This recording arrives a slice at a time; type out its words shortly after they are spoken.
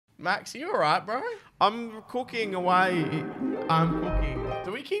Max, you alright, bro? I'm cooking away. I'm cooking.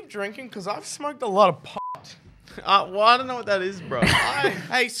 Do we keep drinking? Because I've smoked a lot of pot. Well, I don't know what that is, bro.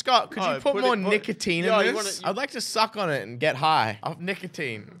 Hey, Scott, could you put more nicotine in this? I'd like to suck on it and get high of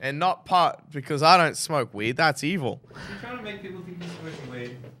nicotine and not pot because I don't smoke weed. That's evil. So you're trying to make people think you're smoking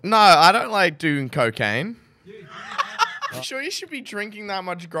weed? No, I don't like doing cocaine. You sure you should be drinking that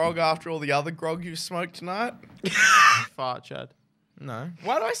much grog after all the other grog you smoked tonight? Fart, Chad. No.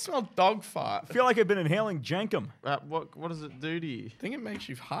 Why do I smell dog fart? I feel like I've been inhaling jankum. What does it do to you? I think it makes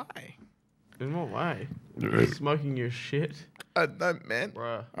you high. In what way? You're smoking your shit? I don't, man.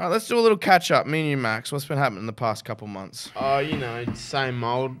 Bruh. All right, let's do a little catch up. Me and you, Max. What's been happening in the past couple months? Oh, you know, same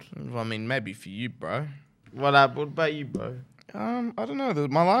old. Well, I mean, maybe for you, bro. What about you, bro? I don't know.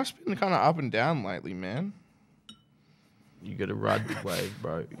 My life's been kind of up and down lately, man. You gotta ride the wave,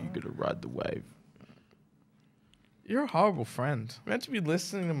 bro. You gotta ride the wave. You're a horrible friend. You're meant to be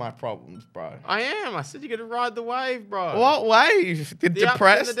listening to my problems, bro. I am. I said you gotta ride the wave, bro. What wave? The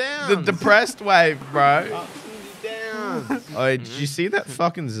depressed, ups and the downs. depressed wave, bro. Ups and downs. Oh, did you see that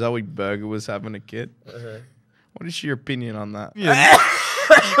fucking Zoe Berger was having a kid? What is your opinion on that? Yeah.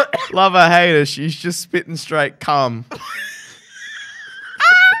 Love her, hate her. She's just spitting straight cum.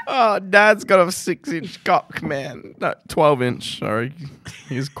 Oh, Dad's got a 6-inch cock, man. No, 12-inch. Sorry,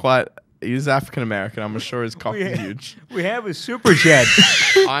 he's African American. I'm sure his cock is huge. We have a super chat.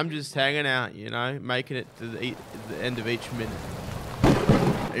 I'm just hanging out, you know, making it to the end of each minute.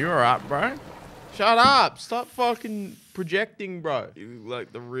 Are you alright, bro? Shut up! Stop fucking projecting, bro. You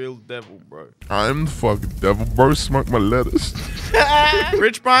like the real devil, bro. I'm the fucking devil, bro. Smoke my lettuce.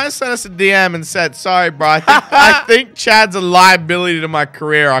 Rich Brian sent us a DM and said, sorry, bro, I think Chad's a liability to my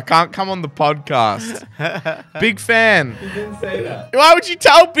career. I can't come on the podcast. Big fan. You didn't say that. Why would you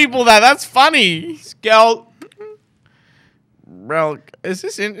tell people that? That's funny. Scout. Bro, is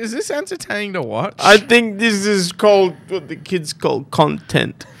this entertaining to watch? I think this is called what the kids call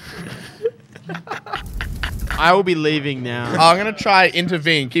content. I will be leaving now. I'm going to try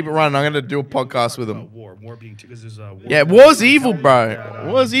intervene. Keep it running. I'm going to do a podcast with him. War being because there's a war. Yeah, war's evil, bro.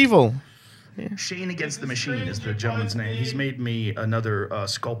 War's evil. Shane Against the Machine is the gentleman's name. He's made me another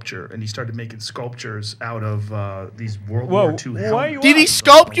sculpture, and he started making sculptures out of these World War II helmets. Did he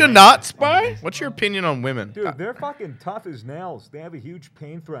sculpt your nuts, bro? What's your opinion on women? Dude, they're fucking tough as nails. They have a huge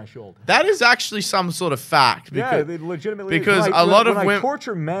pain threshold. That is actually some sort of fact. Yeah, they legitimately. Because a lot of when women I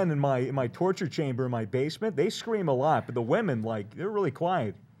torture men in my torture chamber in my basement, they scream a lot, but the women, like, they're really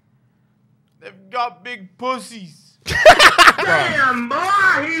quiet. They've got big pussies. Damn,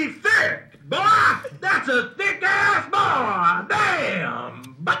 boy, he's thick. Boy, that's a thick ass boy.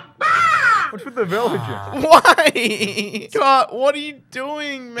 Damn. What's with the villager? Why? God, what are you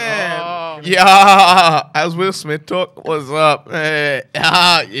doing, man? Yeah, as Will Smith talk, what's up? Hey,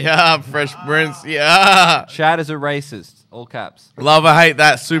 yeah, Fresh Prince, yeah. Chad is a racist. All caps. Love or hate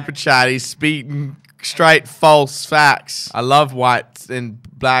that super chat. He's speaking straight false facts. I love whites and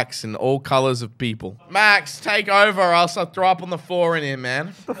blacks and all colors of people. Max, take over or else I'll throw up on the floor in here, man.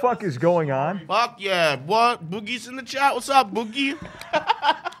 What the fuck is going on? Fuck yeah. What? Boogie's in the chat. What's up, Boogie?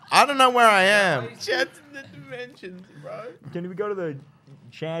 I don't know where I am. Chat's in the dimensions, bro. Can we go to the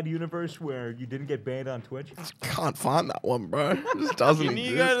Chad universe where you didn't get banned on Twitch? Can't find that one, bro. It just doesn't Can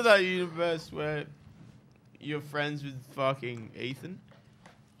you exist. go to that universe where you're friends with fucking Ethan?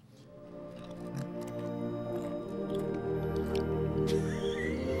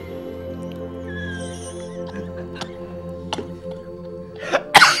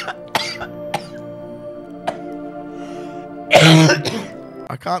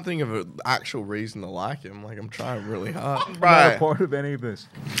 I can't think of an actual reason to like him. Like, I'm trying really hard. I'm not a part of any of this.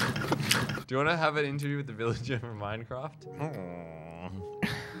 Do you want to have an interview with the villager from Minecraft?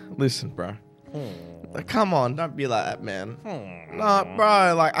 Listen, bro. Like, come on, don't be like that, man. No,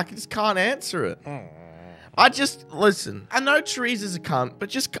 bro, like, I just can't answer it. Listen, I know Teresa's a cunt, but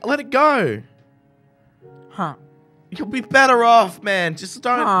just let it go. Huh. You'll be better off, man. Just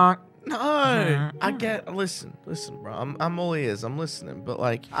don't. No, listen, bro. I'm all ears. I'm listening. But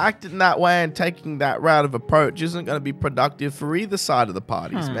like, acting that way and taking that route of approach isn't going to be productive for either side of the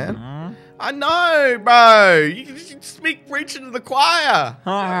parties, man. I know, bro. You speak preaching to the choir.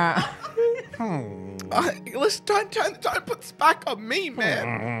 Listen, don't put this back on me,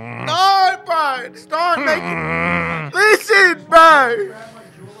 man. No, bro. Just don't make it. Listen, bro.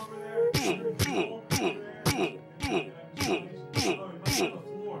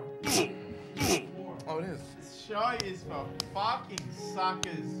 Oh, it is. show you for fucking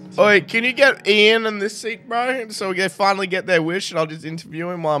suckers. Oi, can you get Ian in this seat, bro? So we can finally get their wish and I'll just interview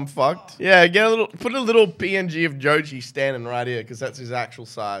him while I'm fucked. Yeah, put a little PNG of Joji standing right here because that's his actual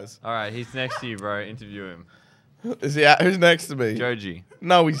size. All right, he's next to you, bro. Interview him. Is he? Who's next to me? Joji.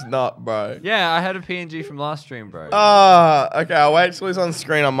 No, he's not, bro. Yeah, I had a PNG from last stream, bro. Okay, I'll wait till he's on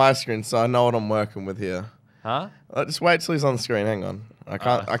screen on my screen so I know what I'm working with here. Huh? Just wait till he's on screen. Hang on. I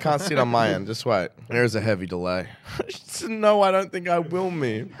can't see it on my end. Just wait. There's a heavy delay. No, I don't think I will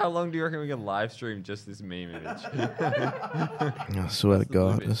meme. How long do you reckon we can live stream just this meme image? I swear to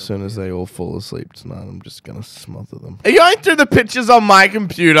God, as soon as they all fall asleep tonight, I'm just gonna smother them. Are you going through the pictures on my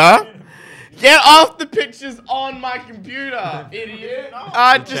computer? Get off the pictures on my computer, idiot.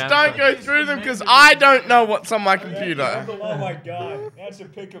 Just don't go through them because I don't know what's on my computer. Oh my God, that's a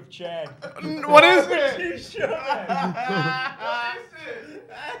pic of Chad. What is it? You should have.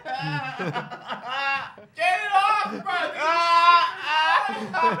 Get it off,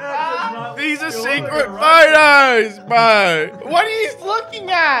 bro. These are secret photos, bro. What are you looking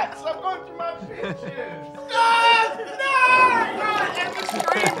at? Stop going through my pictures. No! End the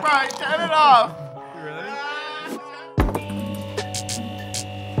stream, bro. Turn it off.